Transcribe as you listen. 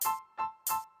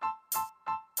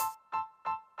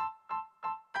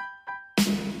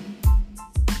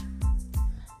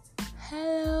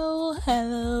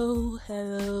Hello.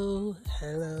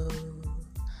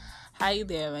 Hi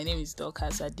there, my name is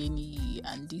Dorcas Adeni,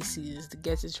 and this is the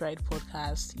Get It Right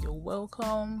podcast. You're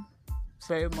welcome,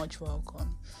 very much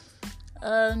welcome.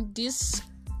 This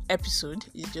episode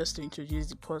is just to introduce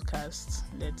the podcast.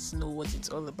 Let's know what it's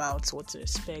all about, what to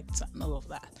expect, and all of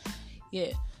that.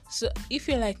 Yeah, so if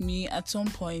you're like me, at some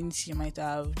point you might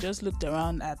have just looked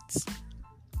around at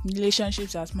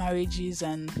relationships, as marriages,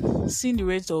 and seeing the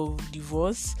rate of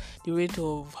divorce, the rate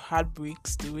of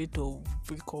heartbreaks, the rate of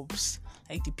breakups,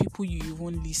 like the people you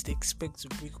even least expect to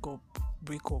break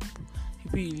up,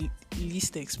 people you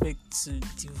least expect to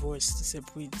divorce, to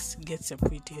separate, get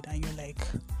separated, and you're like,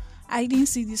 I didn't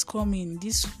see this coming.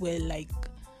 These were like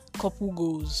couple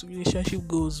goals, relationship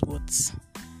goals, but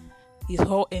it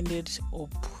all ended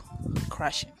up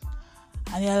crashing.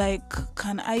 And you're like,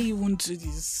 can I even do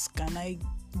this?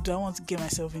 Do I want to get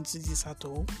myself into this at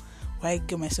all? Why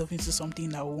get myself into something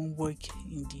that won't work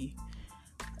in the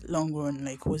long run?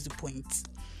 Like, what's the point?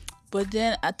 But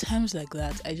then at times like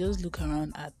that, I just look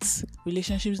around at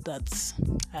relationships that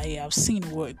I have seen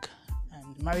work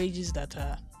and marriages that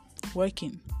are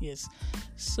working. Yes.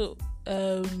 So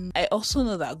I also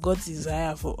know that God's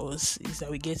desire for us is that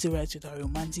we get it right with our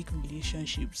romantic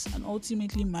relationships and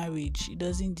ultimately marriage. He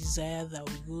doesn't desire that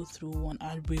we go through one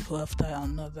heartbreak after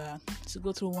another, to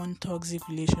go through one toxic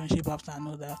relationship after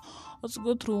another, or to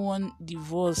go through one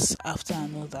divorce after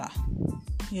another.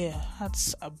 Yeah,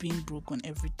 hearts are being broken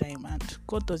every time, and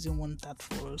God doesn't want that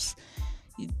for us.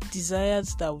 He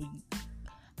desires that we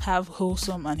have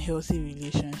wholesome and healthy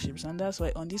relationships, and that's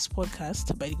why on this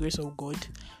podcast, by the grace of God,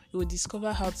 we will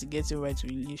discover how to get it right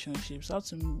with relationships, how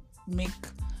to make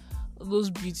those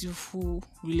beautiful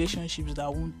relationships that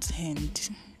won't end,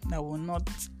 that will not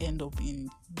end up in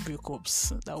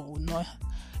breakups, that will not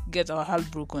get our heart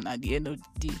broken at the end of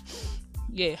the day.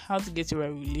 Yeah, how to get it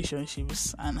right with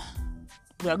relationships, and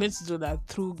we are going to do that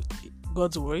through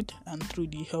God's word and through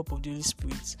the help of the Holy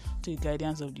Spirit, through the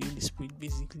guidance of the Holy Spirit,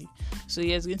 basically. So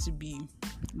yeah, it's going to be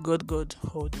God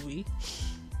all the way.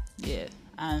 Yeah,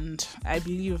 and I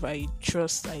believe, I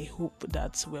trust, I hope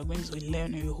that we're going to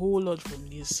learn a whole lot from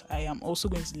this. I am also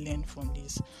going to learn from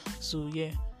this. So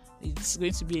yeah, it's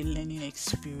going to be a learning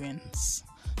experience.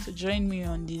 So join me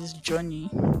on this journey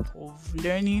of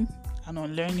learning and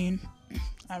unlearning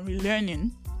and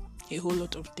relearning a whole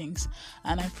lot of things,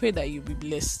 and I pray that you'll be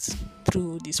blessed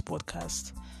through this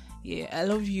podcast. Yeah, I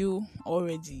love you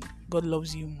already. God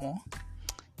loves you more.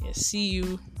 Yeah, see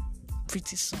you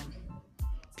pretty soon.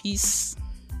 Peace.